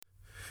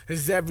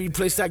Cause every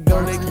place I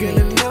go, they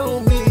gonna know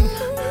me.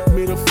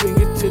 Middle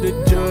finger to the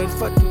judge,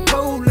 fuck the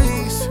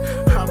police.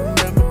 I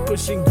remember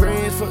pushing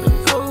grands for the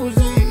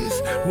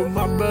OGs. With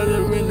my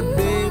brother in the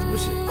Benz,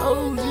 pushing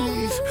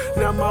OGs.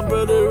 Now my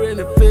brother in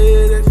the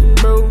Fed,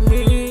 that's broke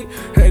me.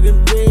 Had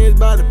them Benz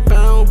by the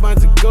pound,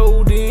 bunch of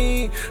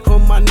goldie. All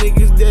my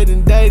niggas dead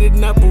indicted,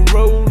 not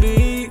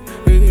parolee.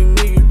 And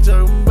these niggas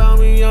talking about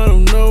me, y'all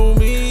don't know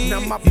me.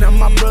 Now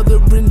my brother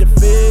in the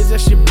Feds,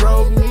 that shit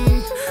broke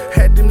me.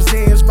 Had them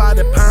Zans by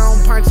the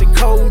pound, pints of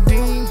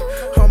codeine.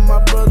 All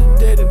my brother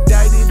dead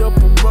indicted up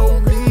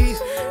parolees.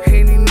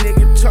 Any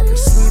nigga talking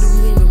sweet of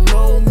me to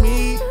know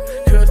me.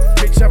 Cause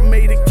bitch, I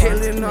made a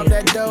killing off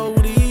that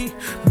doty.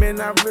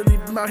 Man, I really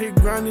out here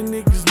grinding,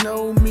 niggas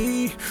know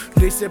me.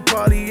 They said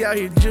Paulie out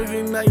here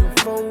jugging like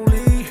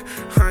Foley.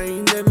 I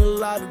ain't done a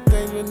lot of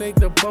things when they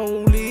the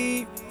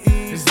Paulie.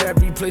 Cause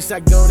every place I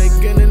go, they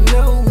gonna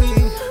know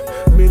me.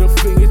 Middle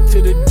finger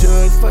to the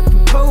judge, fuck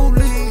the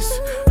police.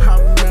 I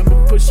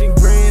remember pushing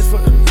grands for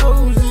the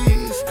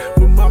OGs.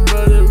 With my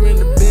brother in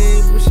the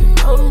Benz, pushing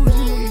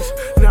OGs.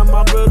 Now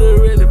my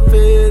brother in the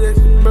Fed,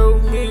 that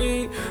broke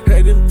me.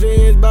 Had them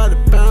Vans by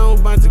the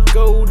pound, bunch of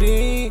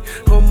goldie.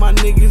 All my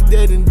niggas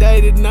dead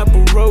indicted, not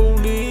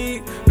parolee.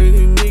 And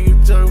these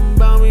niggas talking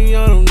about me,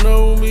 y'all don't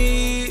know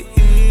me.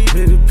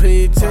 Better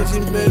pay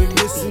attention, better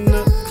listen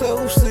up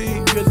closely.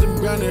 Cause I'm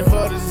grinding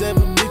hard as ever,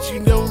 bitch,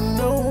 you don't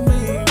know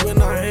me. When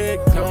I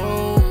had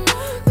gone,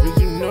 bitch,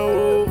 you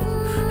know,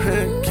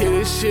 kill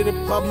this shit up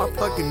off my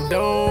fucking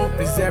dome.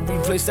 Cause every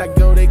place I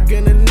go, they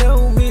gonna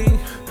know me.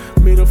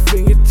 Middle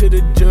finger to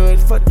the judge,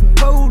 fuck the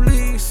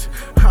police.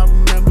 I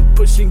remember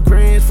pushing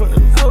grands for the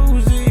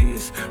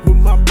OGs. With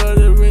my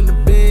brother in the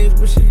Benz,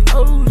 pushing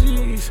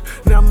OGs.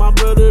 Now my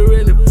brother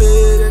in the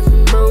Fed,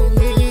 that's broke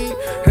me.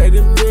 Had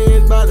them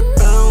Benz by the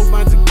pound,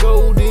 bunch of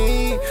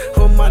goldie.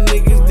 All my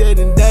niggas dead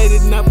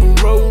indicted, not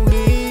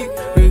parolee.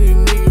 And these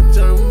niggas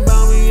talking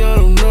about me, y'all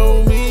don't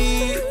know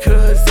me.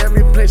 Cause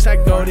every place I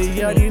go,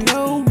 they already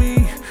know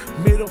me.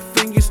 Middle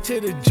fingers to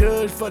the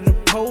judge for the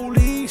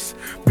police.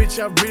 Bitch,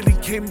 I really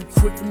came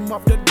quick from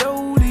off the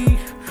doty.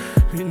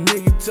 And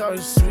niggas talking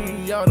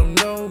sweet, y'all don't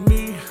know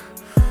me.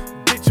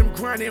 Bitch, I'm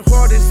grinding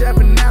hard as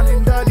ever, now they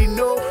already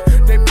know.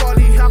 They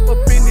probably hop up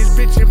in this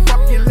bitch and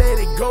fucking let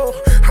it go.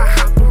 I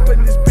hop up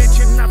in this bitch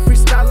and I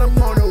freestyle,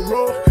 I'm on the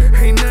road.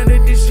 Ain't none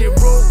of this shit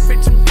roll,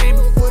 bitch, I'm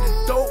aiming for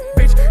the dope,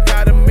 bitch.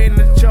 Got them in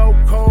the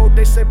chokehold,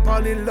 they say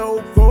Paulie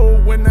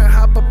logo. When I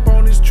hop up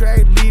on this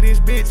track, lead this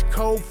bitch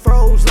cold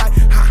froze like,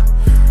 ha.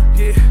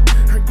 Yeah,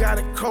 I got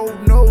a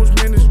cold nose,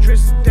 man, it's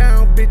dressed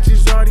down,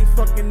 bitches already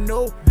fucking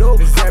know.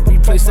 Cause every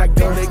place I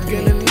go, they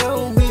gonna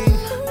know me.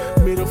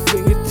 Middle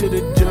finger to the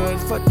judge,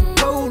 fuck the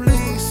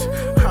police.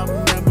 I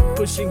remember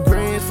pushing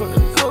grands for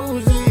the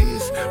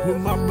OGs.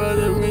 With my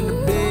brother in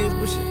the Benz,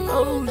 pushing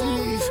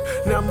OGs.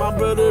 Now my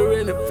brother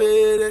in the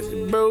Fed, that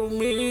shit broke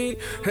me.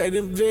 Had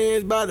them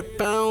Vans by the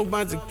pound,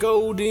 bunch of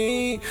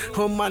goldie.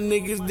 All my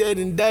niggas dead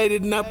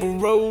indicted, not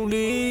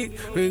parolee.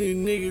 And these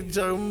niggas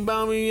talking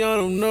about me, y'all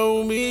don't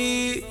know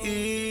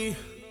me.